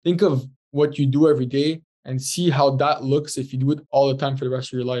think of what you do every day and see how that looks if you do it all the time for the rest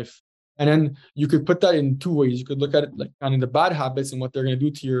of your life. And then you could put that in two ways. You could look at it like kind of the bad habits and what they're going to do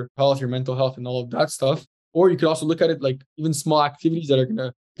to your health, your mental health, and all of that stuff. Or you could also look at it like even small activities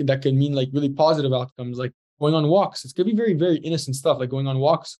that can mean like really positive outcomes, like going on walks. It's gonna be very, very innocent stuff, like going on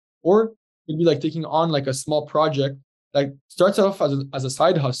walks, or it'd be like taking on like a small project that starts off as a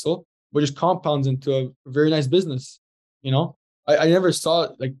side hustle, but just compounds into a very nice business. You know, I never saw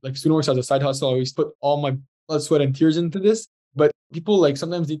like StudentWorks as a side hustle. I always put all my blood, sweat, and tears into this. But people like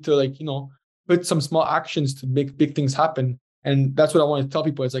sometimes need to like, put some small actions to make big things happen. And that's what I want to tell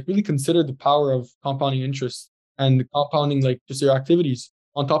people. It's like really consider the power of compounding interest and compounding like just your activities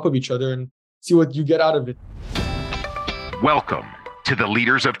on top of each other and see what you get out of it. Welcome to the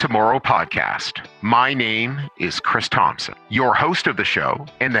Leaders of Tomorrow podcast. My name is Chris Thompson, your host of the show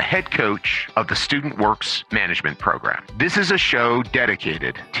and the head coach of the StudentWorks Management Program. This is a show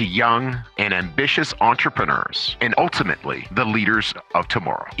dedicated to young and ambitious entrepreneurs and ultimately the leaders of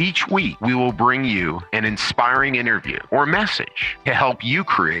tomorrow. Each week, we will bring you an inspiring interview or message to help you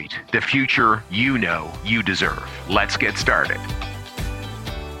create the future you know you deserve. Let's get started.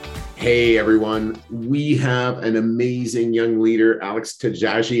 Hey everyone, we have an amazing young leader, Alex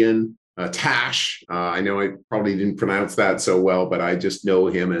Tajajian, Tash. I know I probably didn't pronounce that so well, but I just know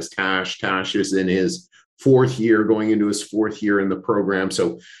him as Tash. Tash is in his going into his fourth year in the program.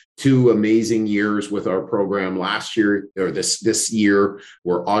 So 2 amazing years with our program. Last year, or this year,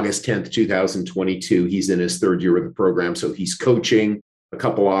 were August 10th, 2022. He's in his 3rd year with the program. So he's coaching a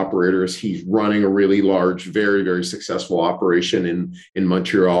couple operators. He's running a really large, very, very successful operation in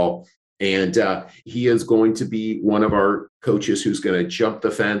Montreal. And he is going to be one of our coaches who's going to jump the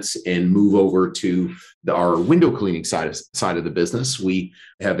fence and move over to our window cleaning side of the business. We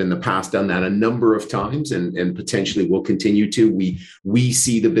have in the past done that a number of times and potentially will continue to. We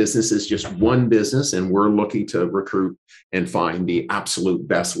see the business as just one business, and we're looking to recruit and find the absolute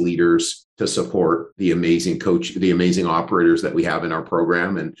best leaders to support the amazing operators that we have in our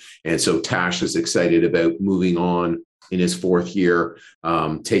program. And so Tash is excited about moving on in his 4th year,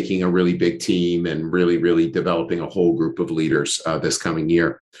 taking a really big team and really, really developing a whole group of leaders this coming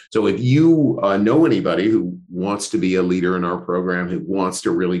year. So if you know anybody who wants to be a leader in our program, who wants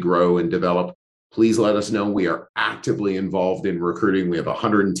to really grow and develop, please let us know. We are actively involved in recruiting. We have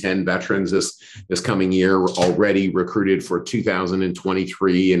 110 veterans this coming year. We're already recruited for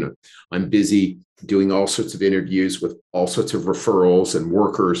 2023, and I'm busy doing all sorts of interviews with all sorts of referrals and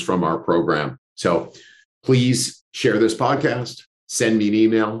workers from our program. So please share this podcast, send me an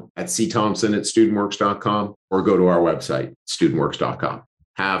email at cthompson@studentworks.com, or go to our website, studentworks.com.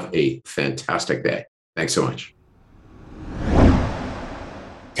 Have a fantastic day. Thanks so much.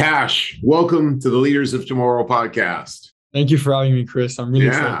 Tash, welcome to the Leaders of Tomorrow podcast. Thank you for having me, Chris. I'm really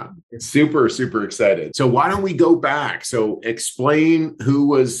excited. Super, super excited. So why don't we go back? So explain who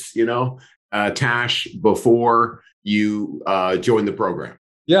was, Tash before you joined the program.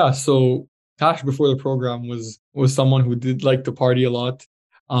 Yeah, so Tash before the program was someone who did like to party a lot.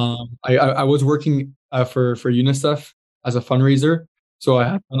 I was working for UNICEF as a fundraiser. So I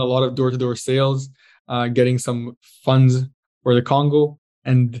had done a lot of door-to-door sales, getting some funds for the Congo.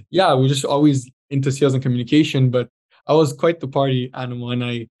 And yeah, I was just always into sales and communication, but I was quite the party animal, and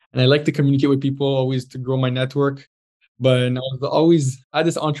I like to communicate with people, always to grow my network. But I had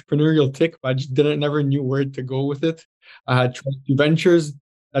this entrepreneurial tick, but I just never knew where to go with it. I had tried 2 ventures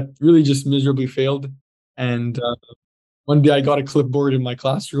that really just miserably failed. And one day I got a clipboard in my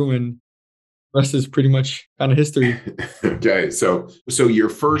classroom, and the rest is pretty much kind of history. Okay, so your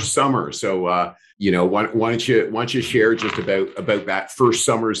first summer. So why don't you share just about that first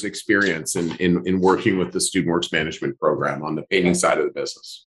summer's experience in working with the StudentWorks Management Program on the painting side of the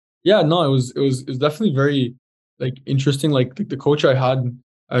business? Yeah, no, it was definitely very like interesting. Like the coach I had,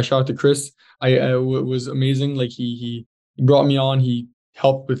 shout out to Chris, was amazing. Like he brought me on. He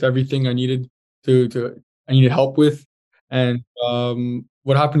helped with everything I needed help with. And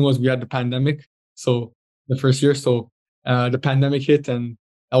what happened was we had the pandemic. So the first year, the pandemic hit, and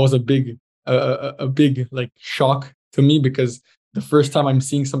that was a big like shock to me, because the first time I'm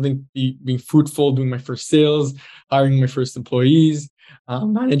seeing something being fruitful, doing my first sales, hiring my first employees,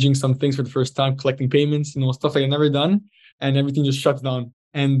 managing some things for the first time, collecting payments, stuff I had never done, and everything just shut down.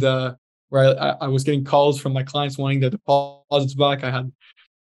 And where I was getting calls from my clients wanting their deposits back. I had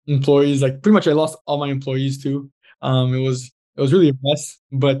employees, like pretty much I lost all my employees too. It was really a mess,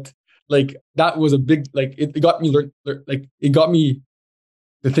 but like that was a big, like it got me it got me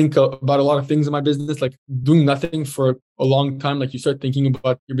to think about a lot of things in my business, like doing nothing for a long time. Like you start thinking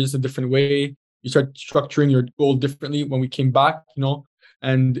about your business a different way. You start structuring your goal differently. When we came back,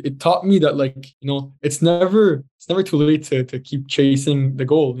 And it taught me that, like, it's never too late to keep chasing the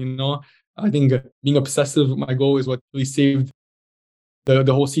goal. I think being obsessive with my goal is what really saved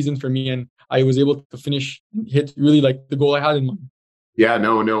the whole season for me, and I was able to finish and hit really like the goal I had in mind. Yeah,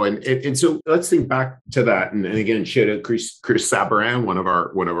 no, and so let's think back to that, and again, shout out Chris Sabarin, one of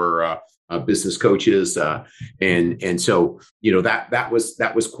our business coaches, and so that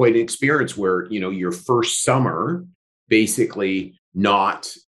was quite an experience where your first summer basically not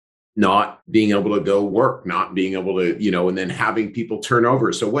being able to go work, not being able to and then having people turn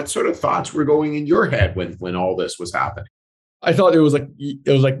over. So what sort of thoughts were going in your head when all this was happening? I thought it was like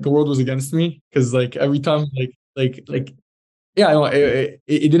the world was against me, because like every time yeah, I know it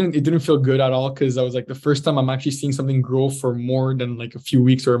didn't feel good at all, because I was like, the first time I'm actually seeing something grow for more than like a few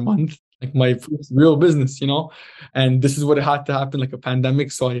weeks or a month, like my first real business, and this is what had to happen, like a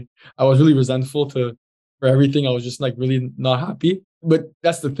pandemic. So I was really resentful for everything. I was just like really not happy. But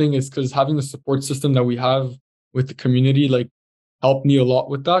that's the thing, is because having the support system that we have with the community like helped me a lot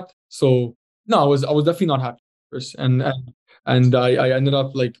with that. So no, I was definitely not happy first, and I ended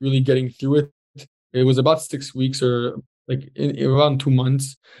up like really getting through it. It was about 6 weeks, or like in around 2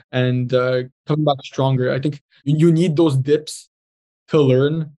 months, and coming back stronger. I think you need those dips to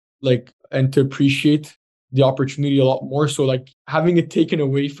learn, like, and to appreciate the opportunity a lot more. So like having it taken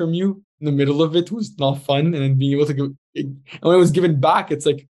away from you in the middle of it was not fun, and then being able to go, and when it was given back, it's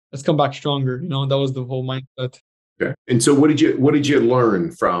like, let's come back stronger. That was the whole mindset. Okay. And so what did you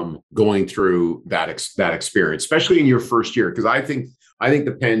learn from going through that experience, especially in your first year? Because I think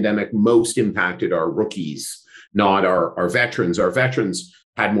the pandemic most impacted our rookies, not our veterans. Our veterans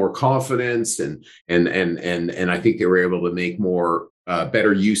had more confidence, and I think they were able to make more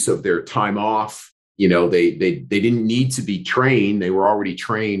better use of their time off. They didn't need to be trained; they were already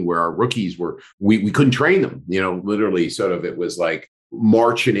trained. Where our rookies we couldn't train them. Literally, sort of, it was like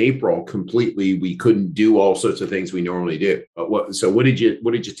March and April completely. We couldn't do all sorts of things we normally do. What did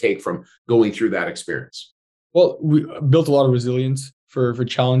you take from going through that experience? Well, we built a lot of resilience for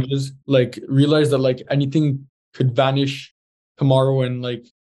challenges. Like, realize that like anything could vanish tomorrow, and like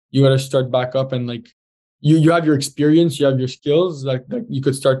you got to start back up, and like you have your experience, you have your skills that you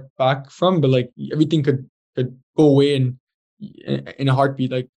could start back from, but like everything could go away in a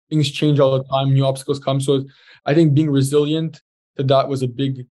heartbeat. Like, things change all the time, new obstacles come. So I think being resilient to that was a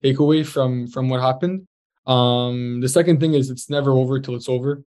big takeaway from what happened. The second thing is, it's never over till it's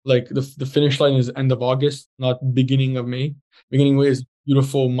over. Like, the finish line is end of August, not beginning of May. Beginning of May is a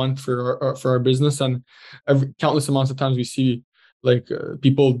beautiful month for our business, and countless amounts of times we see like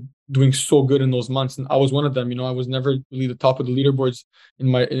people doing so good in those months, and I was one of them. I was never really the top of the leaderboards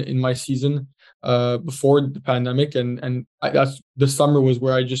in my season before the pandemic, and that's the summer was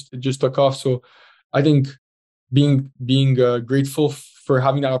where it just took off. So I think being grateful for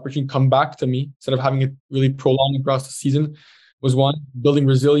having that opportunity come back to me instead of having it really prolong across the season was one. Building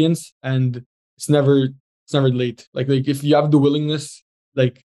resilience, and it's never late. Like if you have the willingness,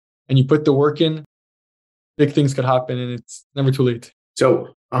 like, and you put the work in, big things could happen, and it's never too late.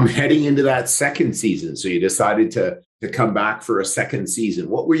 So I'm heading into that second season. So you decided to come back for a second season.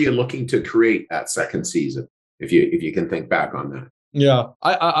 What were you looking to create that second season, if you can think back on that? Yeah,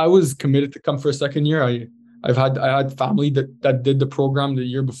 I was committed to come for a second year. I had family that did the program the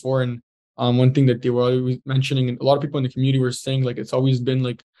year before, and one thing that they were always mentioning, and a lot of people in the community were saying, like, it's always been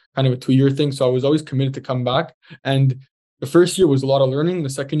like kind of a 2-year thing. So I was always committed to come back. And the first year was a lot of learning. The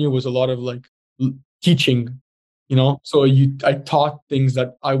second year was a lot of like teaching, So I taught things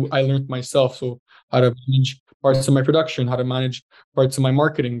that I learned myself. So how to manage parts of my production, how to manage parts of my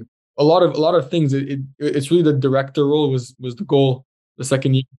marketing, a lot of things. It's really the director role was the goal the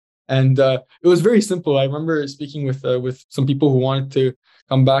second year. And it was very simple. I remember speaking with some people who wanted to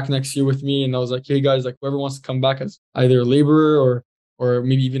come back next year with me, and I was like, "Hey guys, like, whoever wants to come back as either a laborer or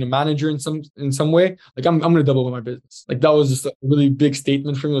maybe even a manager in some way, like, I'm going to double my business." Like, that was just a really big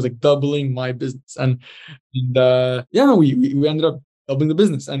statement for me. It was like doubling my business, and we ended up doubling the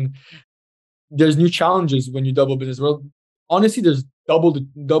business. And there's new challenges when you double business. Well, honestly, there's double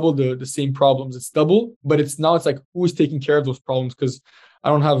the same problems. It's double, but it's like, who's taking care of those problems? Because I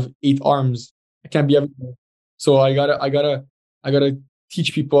don't have 8 arms. I can't be everywhere. So I gotta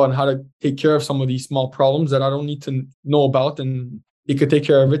teach people on how to take care of some of these small problems that I don't need to know about, and they could take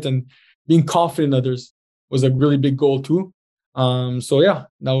care of it. And being confident in others was a really big goal too. So yeah,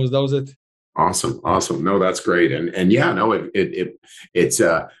 that was it. Awesome. No, that's great. And yeah, no, it's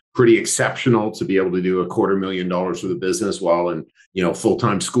pretty exceptional to be able to do $250,000 with a business while in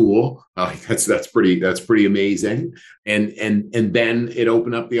full-time school. That's pretty amazing. And then it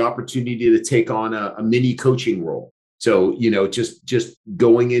opened up the opportunity to take on a mini coaching role. So, just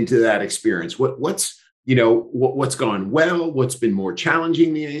going into that experience, what's gone well, what's been more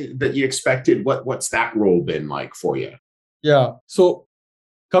challenging that you expected, what's that role been like for you? Yeah. So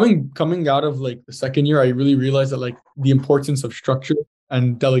coming out of like the second year, I really realized that like the importance of structure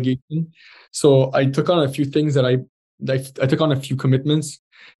and delegation. So I took on a few things that I took on a few commitments.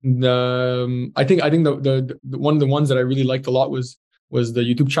 I think the one of the ones that I really liked a lot was the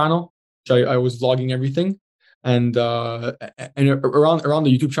YouTube channel, which I was vlogging everything. And around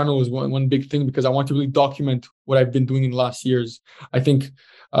the YouTube channel was one big thing because I want to really document what I've been doing in the last years. I think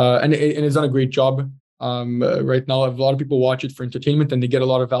and it's done a great job. Right now, a lot of people watch it for entertainment and they get a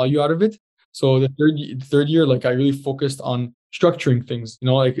lot of value out of it. So the third year, like I really focused on structuring things.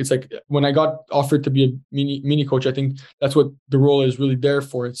 Like it's like when I got offered to be a mini coach, I think that's what the role is really there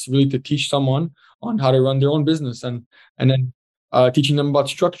for. It's really to teach someone on how to run their own business and then teaching them about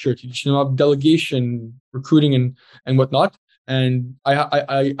structure, teaching them about delegation, recruiting, and whatnot. And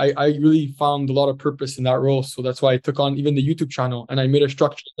I really found a lot of purpose in that role. So that's why I took on even the YouTube channel and I made a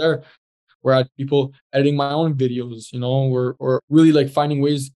structure there where I had people editing my own videos, or really like finding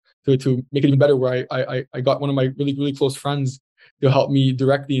ways to make it even better. Where I got one of my really, really close friends to help me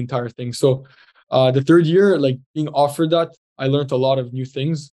direct the entire thing. So the third year, like being offered that, I learned a lot of new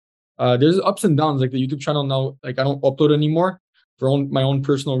things. There's ups and downs. Like the YouTube channel now, like I don't upload anymore for my own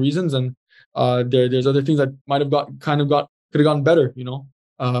personal reasons, and there's other things that might have could have gone better,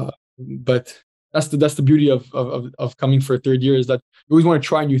 but that's the beauty of coming for a third year, is that you always want to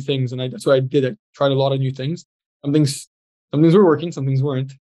try new things, and that's what I did. I tried a lot of new things. Some things were working, some things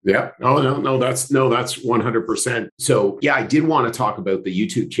weren't. Yeah. Oh, no, that's 100%. So yeah, I did want to talk about the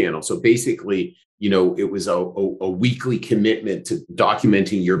YouTube channel. So basically, it was a weekly commitment to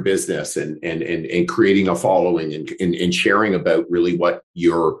documenting your business and creating a following and sharing about really what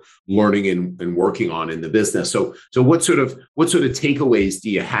you're learning and working on in the business. So what sort of takeaways do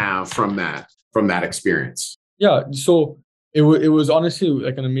you have from that experience? Yeah. So it was honestly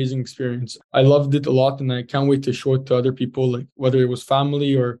like an amazing experience. I loved it a lot, and I can't wait to show it to other people, like whether it was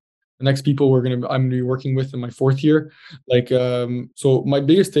family or the next people I'm gonna be working with in my fourth year. Like, so my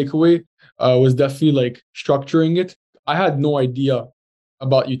biggest takeaway was definitely like structuring it. I had no idea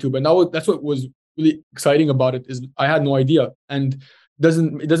about YouTube, and that's what was really exciting about it, is I had no idea, and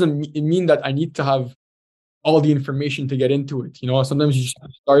it doesn't mean that I need to have all the information to get into it. Sometimes you just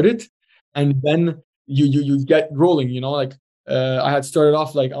start it, and then you get rolling. Like I had started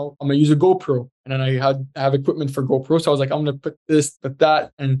off like I'm gonna use a GoPro, and then I have equipment for GoPro, so I was like, I'm gonna put this, put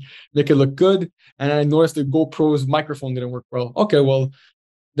that, and make it look good. And I noticed the GoPro's microphone didn't work well. Okay, well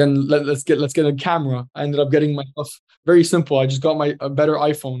then let's get a camera. I ended up getting myself very simple. I just got a better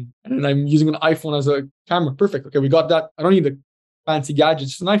iPhone, and then I'm using an iPhone as a camera. Perfect. Okay, we got that. I don't need the fancy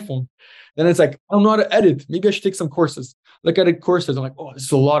gadgets, just an iPhone. Then it's like, I don't know how to edit. Maybe I should take some courses. Look at it, courses. I'm like, oh, this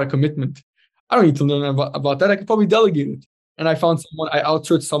is a lot of commitment. I don't need to learn about that. I could probably delegate it. And I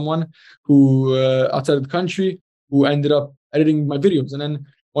outsourced someone who outside of the country, who ended up editing my videos. And then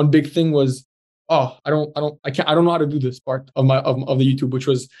one big thing was, oh, I don't know how to do this part of the YouTube, which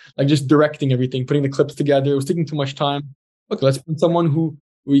was like just directing everything, putting the clips together. It was taking too much time. Okay, let's find someone who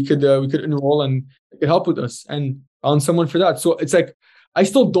we could enroll and could help with us, and found someone for that. So it's like, I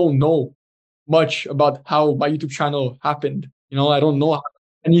still don't know much about how my YouTube channel happened. I don't know how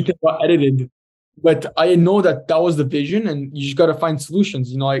anything got edited, but I know that was the vision, and you just got to find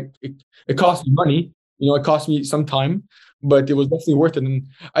solutions. It cost me money. It cost me some time, but it was definitely worth it. And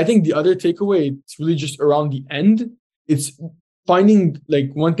I think the other takeaway, it's really just around the end. It's finding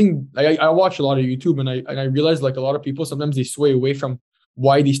like one thing. I watch a lot of YouTube, and I realized like a lot of people sometimes they sway away from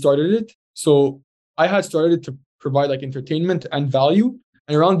why they started it. So I had started it to provide like entertainment and value.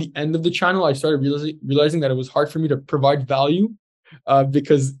 And around the end of the channel, I started realizing that it was hard for me to provide value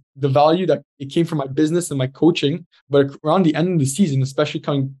because the value that it came from my business and my coaching. But around the end of the season, especially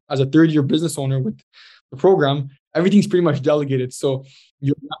coming as a third-year business owner with the program, everything's pretty much delegated. So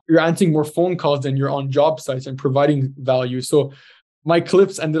you're answering more phone calls than you're on job sites and providing value. So my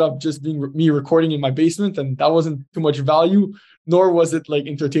clips ended up just being me recording in my basement, and that wasn't too much value, nor was it like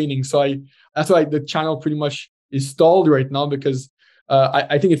entertaining. So that's why the channel pretty much is stalled right now, because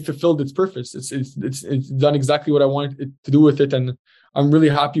I think it fulfilled its purpose. It's done exactly what I wanted it to do with it, and I'm really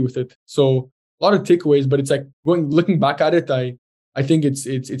happy with it. So a lot of takeaways, but it's like looking back at it, I think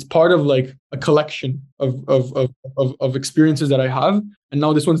it's part of like a collection of experiences that I have, and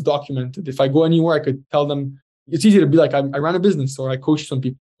now this one's documented. If I go anywhere, I could tell them. It's easy to be like, I ran a business or I coached some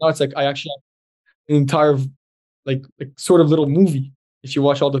people. Now it's like I actually have an entire like sort of little movie if you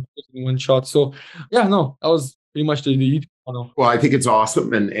watch all the videos in one shot. So yeah, no, that was pretty much the Oh, no. Well, I think it's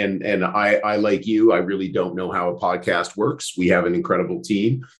awesome, and I like you. I really don't know how a podcast works. We have an incredible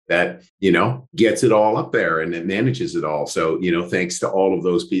team that gets it all up there and it manages it all. So thanks to all of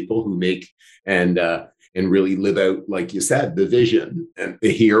those people who make and really live out, like you said, the vision. And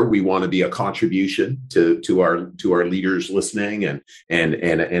here we want to be a contribution to our leaders listening and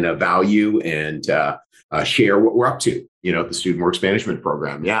a value and share what we're up to. The Student Works Management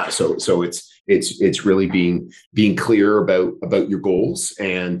Program. Yeah, so it's really being clear about your goals,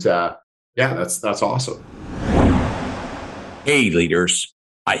 and that's awesome. Hey, leaders!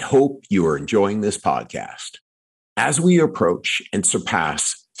 I hope you are enjoying this podcast. As we approach and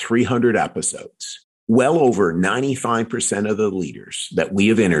surpass 300 episodes, well over 95% of the leaders that we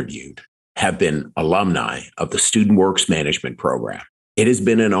have interviewed have been alumni of the Student Works Management Program. It has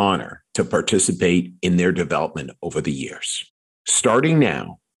been an honor to participate in their development over the years. Starting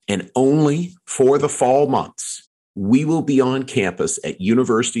now, and only for the fall months, we will be on campus at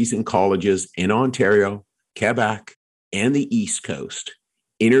universities and colleges in Ontario, Quebec, and the East Coast,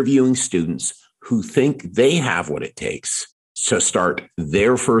 interviewing students who think they have what it takes to start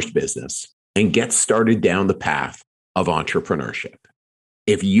their first business and get started down the path of entrepreneurship.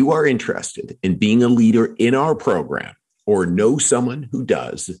 If you are interested in being a leader in our program or know someone who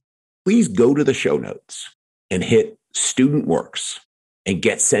does, please go to the show notes and hit Student Works and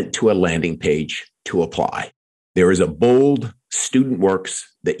get sent to a landing page to apply. There is a bold Student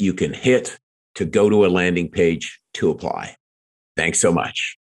Works that you can hit to go to a landing page to apply. Thanks so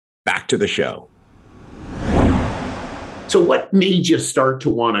much. Back to the show. So what made you start to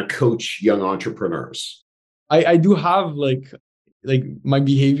want to coach young entrepreneurs? I do have like my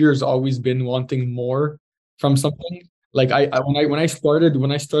behavior has always been wanting more from something. Like when I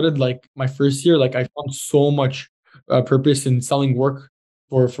started like my first year, like I found so much purpose in selling work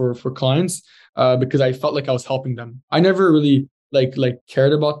for clients because I felt like I was helping them. I never really like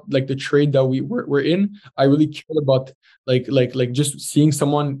cared about like the trade that we're in. I really cared about like just seeing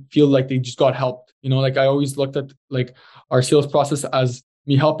someone feel like they just got helped. Like I always looked at like our sales process as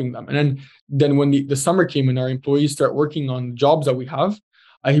me helping them. And then when the summer came and our employees start working on jobs that we have,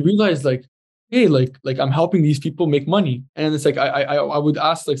 I realized like, hey, like I'm helping these people make money. And it's like I would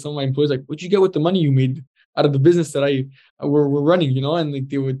ask like some of my employees, like, what'd you get with the money you made out of the business that we're running, and like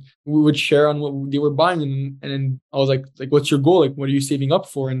we would share on what they were buying, and then I was like what's your goal, like what are you saving up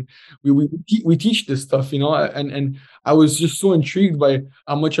for? And we teach this stuff, and I was just so intrigued by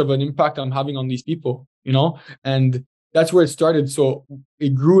how much of an impact I'm having on these people, and that's where it started. So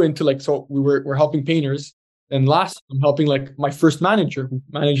it grew into like, so we're helping painters, and last I'm helping like my first manager who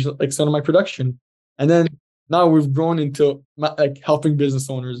managed like some of my production, and then now we've grown into like helping business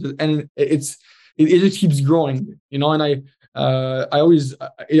owners, and it just keeps growing, and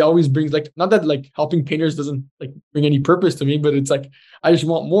it always brings like, not that like helping painters doesn't like bring any purpose to me, but it's like I just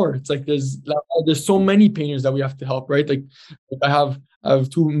want more. It's like there's so many painters that we have to help, right? Like I have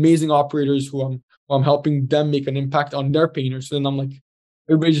two amazing operators who I'm helping them make an impact on their painters. So then I'm like,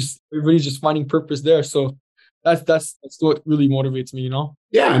 everybody's just finding purpose there. So that's what really motivates me,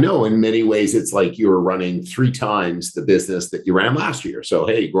 Yeah, no, in many ways, it's like you were running 3 times the business that you ran last year. So,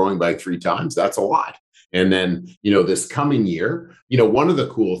 hey, growing by 3 times, that's a lot. And then, this coming year, one of the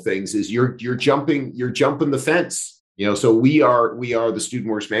cool things is you're jumping the fence. So we are the Student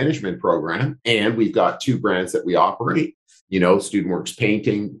Works Management Program, and we've got 2 brands that we operate, Student Works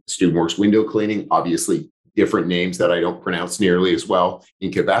Painting, Student Works Window Cleaning, obviously different names that I don't pronounce nearly as well in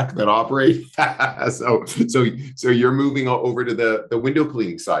Quebec that operate. So you're moving over to the window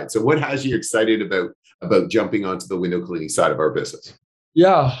cleaning side. So what has you excited about jumping onto the window cleaning side of our business?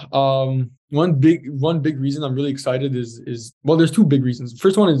 Yeah. One big reason I'm really excited is well, there's 2 big reasons.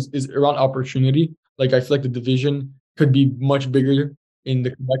 First one is around opportunity. Like I feel like the division could be much bigger in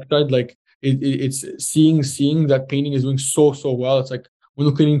the Quebec side. Like it's seeing that painting is doing so well. It's like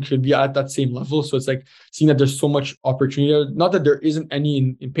window cleaning should be at that same level. So it's like seeing that there's so much opportunity. Not that there isn't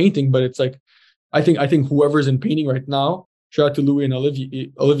any in painting, but it's like I think whoever's in painting right now, shout out to Louis and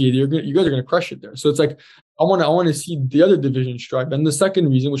Olivier, you guys are gonna crush it there. So it's like I want to see the other division strive. And the second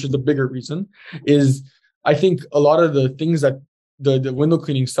reason, which is the bigger reason, is I think a lot of the things that the window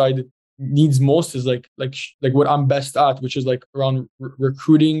cleaning side needs most is like what I'm best at, which is like around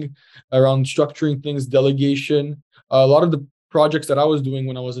recruiting, around structuring things, delegation. A lot of the projects that I was doing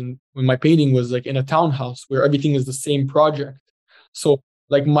when my painting was like in a townhouse where everything is the same project. So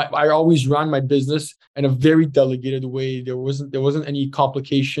like I always ran my business in a very delegated way. There wasn't any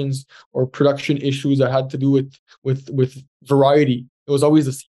complications or production issues that had to do with variety. It was always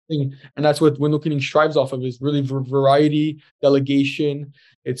the same thing, and that's what window cleaning strives off of, is really variety, delegation.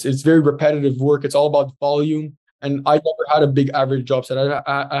 It's very repetitive work. It's all about volume. and I never had a big average job set.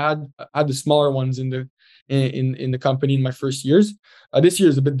 I had the smaller ones in the company in my first years. This year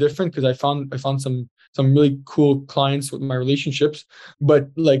is a bit different because I found some really cool clients with my relationships, but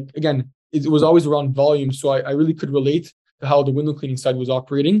like again, it was always around volume, so I really could relate to how the window cleaning side was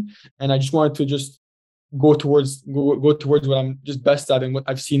operating, and I just wanted to just go towards what I'm just best at and what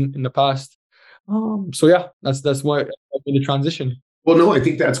I've seen in the past. So yeah, that's why I made the transition. Well, no, I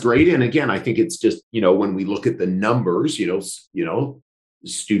think that's great. And again, I think it's just, when we look at the numbers,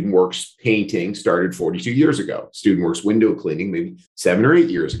 Student Works painting started 42 years ago. Student Works window cleaning maybe 7 or 8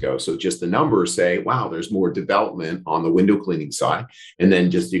 years ago. So just the numbers say, wow, there's more development on the window cleaning side. And then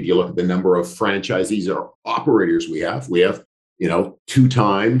just if you look at the number of franchisees or operators we have 2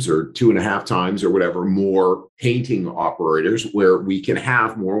 times or 2.5 times or whatever more painting operators, where we can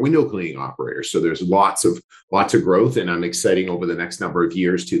have more window cleaning operators. So there's lots of growth, and I'm excited over the next number of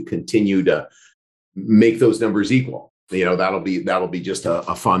years to continue to make those numbers equal. That'll be just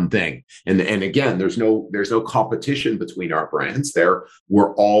a fun thing. And again, there's no competition between our brands.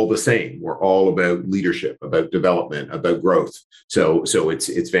 We're all the same. We're all about leadership, about development, about growth. So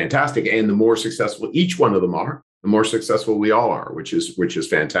it's fantastic. And the more successful each one of them are, the more successful we all are, which is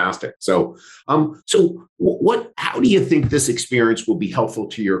fantastic. So how do you think this experience will be helpful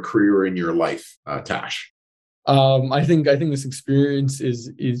to your career and your life, Tash? I think this experience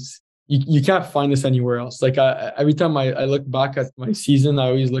is you can't find this anywhere else. Like every time I look back at my season, I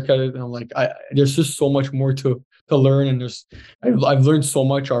always look at it and I'm like, there's just so much more to learn, and I've learned so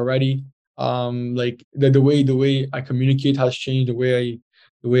much already. Like the way I communicate has changed. The way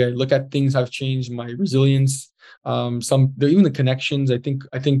I look at things have changed. My resilience, even the connections. I think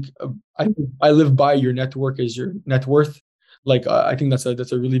I live by your network as your net worth. Like I think that's a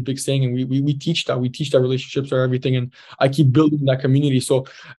really big saying, and we teach that. We teach that relationships are everything, and I keep building that community. So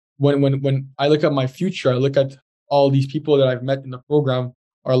when I look at my future, I look at all these people that I've met in the program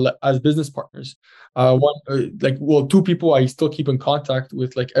as business partners. 2 people I still keep in contact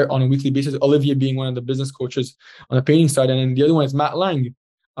with, like on a weekly basis. Olivia being one of the business coaches on the painting side, and then the other one is Matt Lang.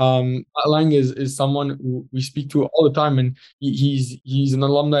 Matt Lang is someone who we speak to all the time, and he's an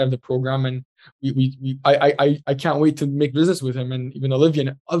alumni of the program, and I can't wait to make business with him, and even Olivia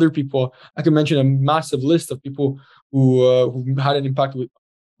and other people. I can mention a massive list of people who had an impact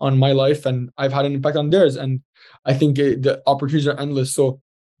on my life, and I've had an impact on theirs, and I think the opportunities are endless. So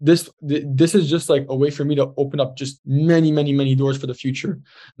this is just like a way for me to open up just many doors for the future.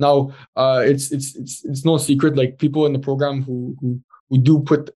 Now, it's no secret, like people in the program who do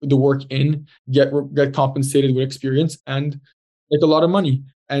put the work in get compensated with experience and like a lot of money,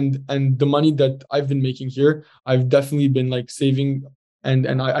 and the money that I've been making here, I've definitely been like saving,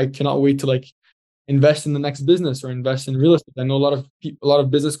 and I cannot wait to like invest in the next business or invest in real estate. I know a lot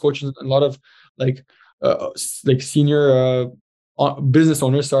of business coaches and a lot of like senior business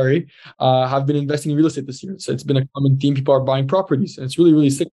owners, have been investing in real estate this year. So it's been a common theme. People are buying properties, and it's really, really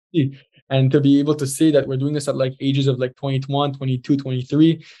sick to see. And to be able to say that we're doing this at like ages of like 21, 22,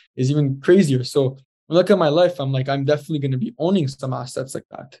 23 is even crazier. So when I look at my life, I'm like, I'm definitely going to be owning some assets like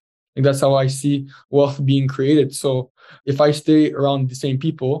that. Like that's how I see wealth being created. So if I stay around the same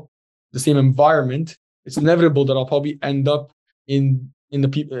people, the same environment, it's inevitable that I'll probably end up in the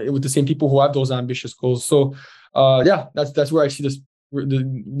people with the same people who have those ambitious goals. So that's where I see this.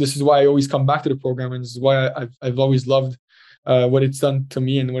 This is why I always come back to the program, and this is why I've always loved what it's done to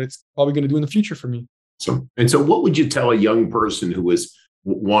me and what it's probably going to do in the future for me. So what would you tell a young person who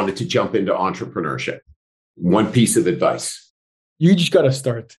wanted to jump into entrepreneurship? One piece of advice. You just got to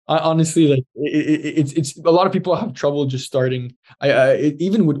start. Honestly, like it's a lot of people have trouble just starting. It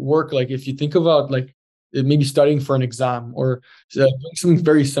even would work. Like if you think about like maybe studying for an exam or doing something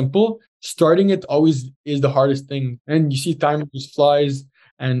very simple, starting it always is the hardest thing. And you see time just flies,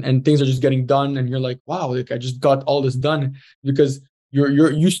 and things are just getting done, and you're like, wow, like I just got all this done because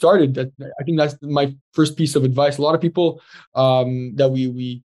you started. That I think that's my first piece of advice. A lot of people that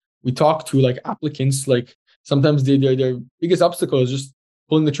we talk to, like applicants, like sometimes their biggest obstacle is just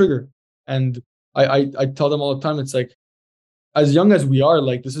pulling the trigger. And I tell them all the time, it's like, as young as we are,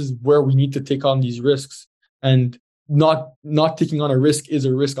 like this is where we need to take on these risks, and not taking on a risk is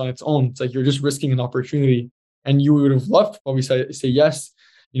a risk on its own. It's like you're just risking an opportunity, and you would have loved to probably say yes,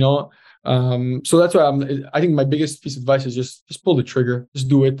 so that's why I think my biggest piece of advice is just pull the trigger, just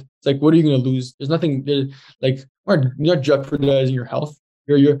do it. It's like, what are you going to lose? There's nothing like, you're not jeopardizing your health.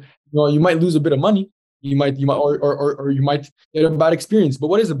 You might lose a bit of money. You might or you might get a bad experience. But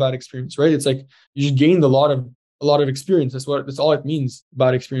what is a bad experience, right? It's like you just gained a lot of experience. That's all it means,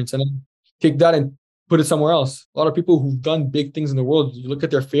 bad experience. And then take that and put it somewhere else. A lot of people who've done big things in the world, you look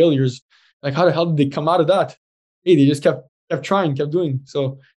at their failures, like how the hell did they come out of that? hey, they just kept trying, kept doing.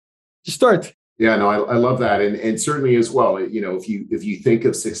 So just start. Yeah, no, I love that. And certainly as well, if you think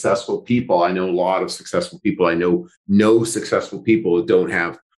of successful people, I know a lot of successful people. I know no successful people that don't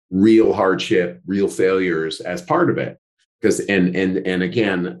have real hardship, real failures as part of it. Because and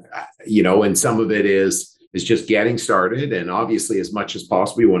again, and some of it is just getting started. And obviously, as much as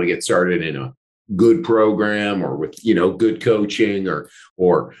possible, you want to get started in a good program or with good coaching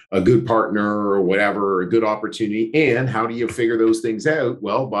or a good partner or whatever, or a good opportunity. And how do you figure those things out?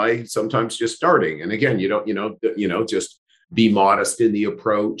 Well, by sometimes just starting. And again, you don't just be modest in the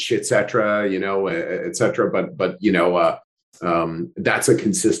approach, et cetera. But that's a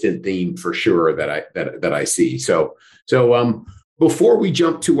consistent theme for sure that I see. So before we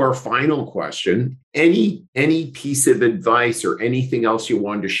jump to our final question, any piece of advice or anything else you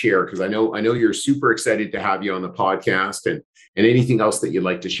wanted to share? Because I know you're super excited to have you on the podcast, and anything else that you'd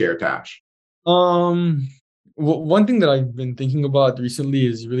like to share, Tash. One thing that I've been thinking about recently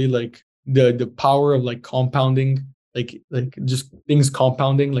is really like the power of like compounding, like just things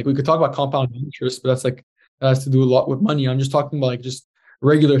compounding. Like we could talk about compound interest, but that has to do a lot with money. I'm just talking about like just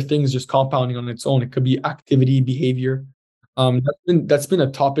regular things just compounding on its own. It could be activity, behavior. That's been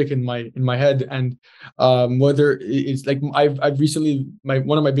a topic in my head, and whether it's like I've recently,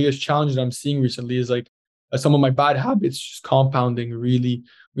 one of my biggest challenges I'm seeing recently is like some of my bad habits just compounding really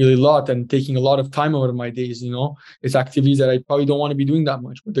really a lot and taking a lot of time out of my days. It's activities that I probably don't want to be doing that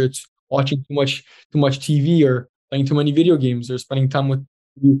much, whether it's watching too much TV or playing too many video games or spending time with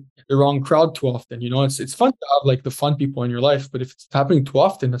the wrong crowd too often. It's fun to have like the fun people in your life, but if it's happening too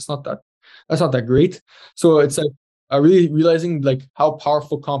often, that's not that great. So it's like really realizing like how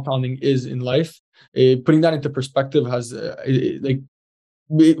powerful compounding is in life. Putting that into perspective has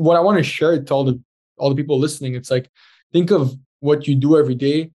what I want to share to all the people listening. It's like, think of what you do every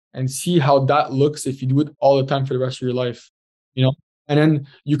day and see how that looks if you do it all the time for the rest of your life. And then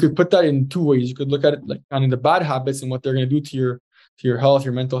you could put that in two ways. You could look at it like kind of the bad habits and what they're going to do to your health,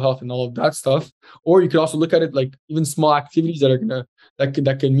 your mental health, and all of that stuff. Or you could also look at it like even small activities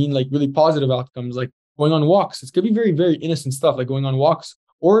that can mean like really positive outcomes, like going on walks. It's going to be very, very innocent stuff like going on walks,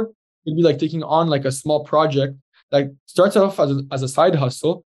 or it'd be like taking on like a small project that starts off as a side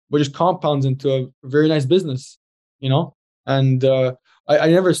hustle, but just compounds into a very nice business, And I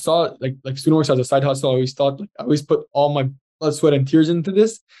never saw like StudentWorks as a side hustle. I always thought I always put all my blood, sweat, and tears into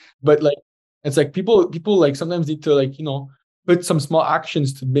this, but like it's like people like sometimes need to like put some small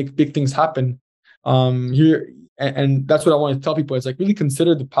actions to make big things happen. Here and that's what I want to tell people. It's like really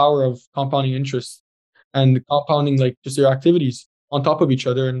consider the power of compounding interest and compounding like just your activities on top of each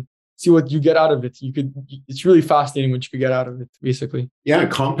other and see what you get out of it. It's really fascinating what you could get out of it, basically. Yeah,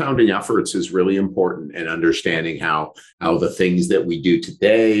 compounding efforts is really important, and understanding how the things that we do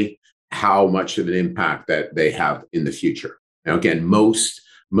today, how much of an impact that they have in the future. Now, again, most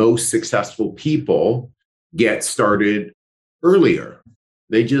successful people get started earlier.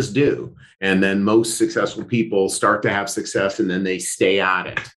 They just do. And then most successful people start to have success, and then they stay at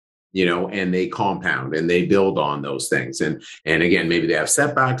it. And they compound and they build on those things. And again, maybe they have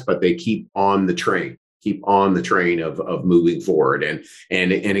setbacks, but they keep on the train of moving forward.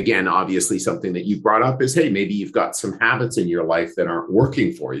 And again, obviously something that you brought up is, hey, maybe you've got some habits in your life that aren't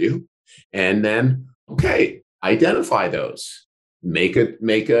working for you. And then, okay, identify those, make a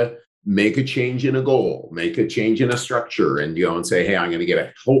change in a goal, make a change in a structure, and and say, hey, I'm going to get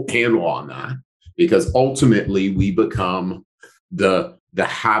a whole handle on that, because ultimately we become the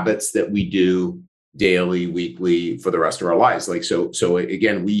habits that we do daily, weekly, for the rest of our lives. Like, so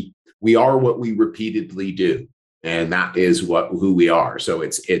again, we are what we repeatedly do, and that is who we are. So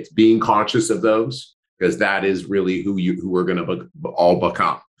it's being conscious of those, because that is really who we're going to all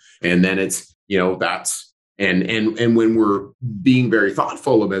become. And then it's, that's, and when we're being very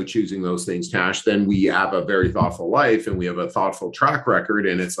thoughtful about choosing those things, Tash, then we have a very thoughtful life and we have a thoughtful track record.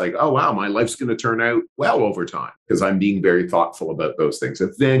 And it's like, oh, wow, my life's going to turn out well over time because I'm being very thoughtful about those things.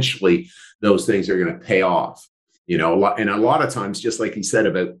 Eventually, those things are going to pay off, and a lot of times, just like he said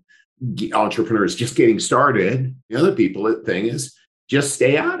about entrepreneurs just getting started, the other thing is just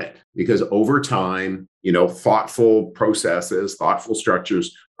stay at it, because over time, thoughtful processes, thoughtful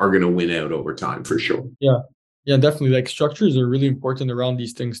structures are going to win out over time for sure. Yeah, definitely. Like structures are really important around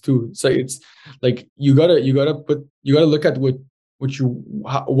these things too. So it's like you gotta look at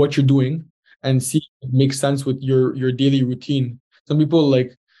what you're doing and see if it makes sense with your daily routine. Some people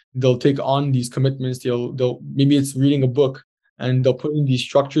like they'll take on these commitments. They'll maybe it's reading a book, and they'll put in these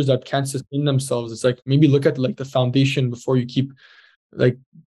structures that can't sustain themselves. It's like maybe look at like the foundation before you keep like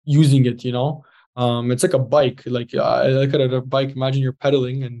using it, It's like a bike. Like I look at a bike. Imagine you're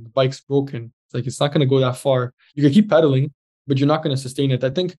pedaling and the bike's broken. It's like it's not going to go that far. You can keep pedaling, but you're not going to sustain it. I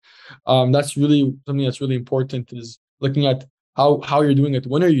think that's really something that's really important is looking at how you're doing it.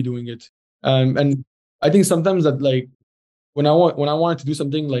 When are you doing it? And I think sometimes that like when I wanted to do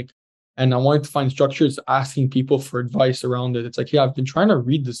something like and I wanted to find structure, it's asking people for advice around it. It's like, yeah, I've been trying to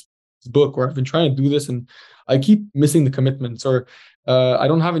read this book or I've been trying to do this and I keep missing the commitments or I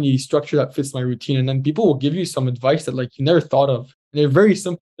don't have any structure that fits my routine. And then people will give you some advice that like you never thought of. And they're very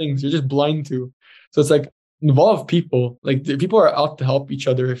simple things you're just blind to. So it's like involve people. Like the people are out to help each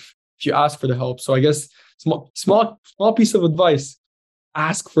other if you ask for the help. So I guess small piece of advice,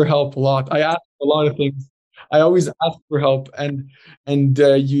 ask for help a lot. I ask for a lot of things. I always ask for help, and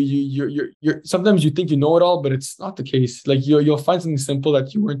you're sometimes you think you know it all, but it's not the case. Like you'll find something simple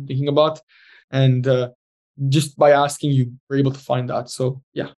that you weren't thinking about, and just by asking, you were able to find that. So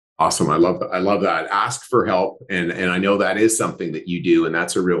yeah. Awesome. I love that. I love that. Ask for help. And I know that is something that you do. And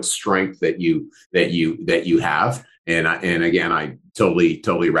that's a real strength that you have. And again, I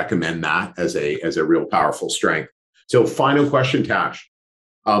totally recommend that as a real powerful strength. So final question, Tash.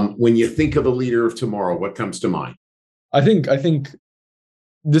 When you think of the leader of tomorrow, what comes to mind? I think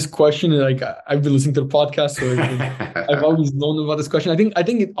this question, like I've been listening to the podcast, so I've always known about this question. I think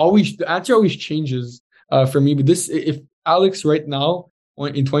the answer always changes for me. But if Alex right now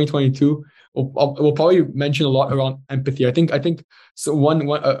in 2022 will probably mention a lot around empathy. I think so.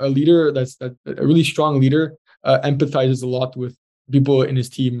 A leader that's a really strong leader empathizes a lot with people in his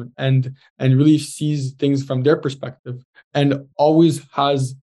team and really sees things from their perspective and always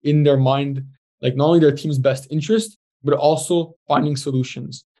has in their mind like not only their team's best interest but also finding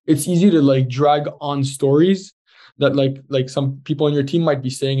solutions. It's easy to like drag on stories that like some people on your team might be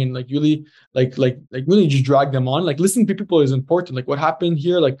saying and like really like really just drag them on. Like listening to people is important. Like what happened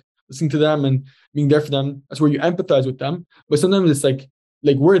here, like listening to them and being there for them. That's where you empathize with them. But sometimes it's like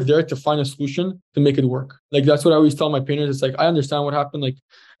we're there to find a solution to make it work. Like that's what I always tell my painters. It's like I understand what happened. Like,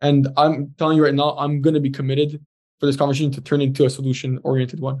 and I'm telling you right now, I'm gonna be committed for this conversation to turn into a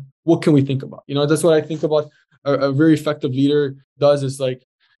solution-oriented one. What can we think about? That's what I think about. A very effective leader does is like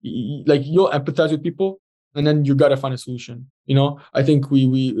you'll empathize with people, and then you gotta find a solution. I think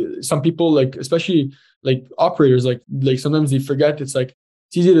we some people like especially like operators like sometimes they forget. It's like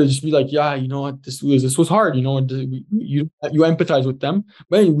it's easy to just be like, yeah, you know what, this was hard. You empathize with them,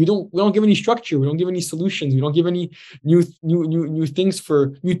 but we don't give any structure. We don't give any solutions. We don't give any new things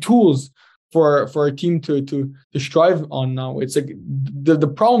for new tools for our team to strive on. Now it's like the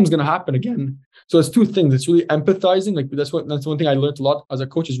problem's gonna happen again. So it's two things. It's really empathizing. Like that's one thing I learned a lot as a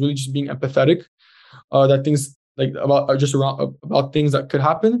coach is really just being empathetic. That things like about things that could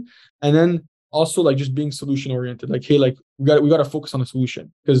happen, and then also like just being solution oriented. Like, hey, like we got to focus on a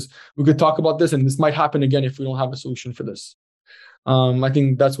solution because we could talk about this and this might happen again if we don't have a solution for this. I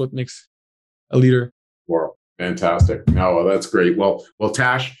think that's what makes a leader. Wow, fantastic! No, well, that's great. Well,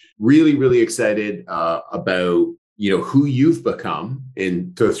 Tash, really excited about who you've become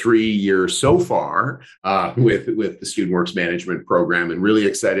in the 3 years so far with the Student Works Management Program, and really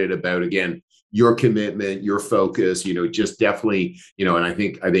excited about again your commitment, your focus, just definitely, and I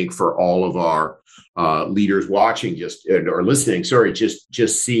think for all of our leaders watching or listening,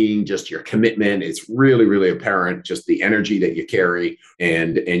 just seeing just your commitment, it's really apparent, just the energy that you carry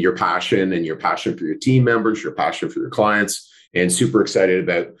and your passion for your team members, your passion for your clients, and super excited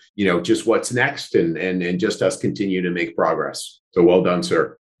about, just what's next and just us continue to make progress. So well done,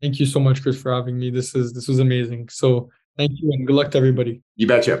 sir. Thank you so much, Chris, for having me. This was amazing. So thank you and good luck to everybody. You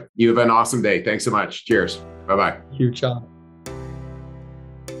betcha. You have an awesome day. Thanks so much. Cheers. Bye-bye. Thank you. Ciao.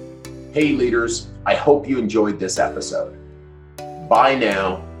 Hey, leaders. I hope you enjoyed this episode. By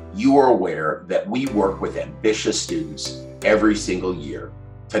now, you are aware that we work with ambitious students every single year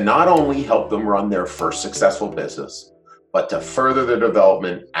to not only help them run their first successful business, but to further their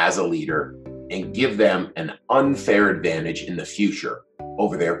development as a leader and give them an unfair advantage in the future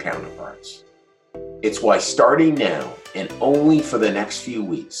over their counterparts. It's why starting now and only for the next few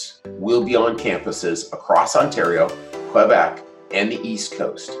weeks, we'll be on campuses across Ontario, Quebec, and the East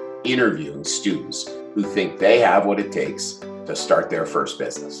Coast, interviewing students who think they have what it takes to start their first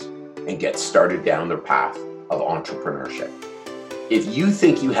business and get started down their path of entrepreneurship. If you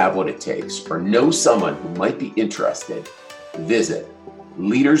think you have what it takes or know someone who might be interested, visit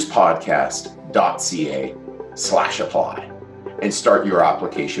leaderspodcast.ca/apply and start your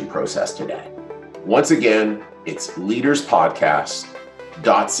application process today. Once again, it's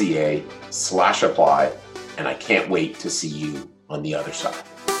leaderspodcast.ca/apply, and I can't wait to see you on the other side.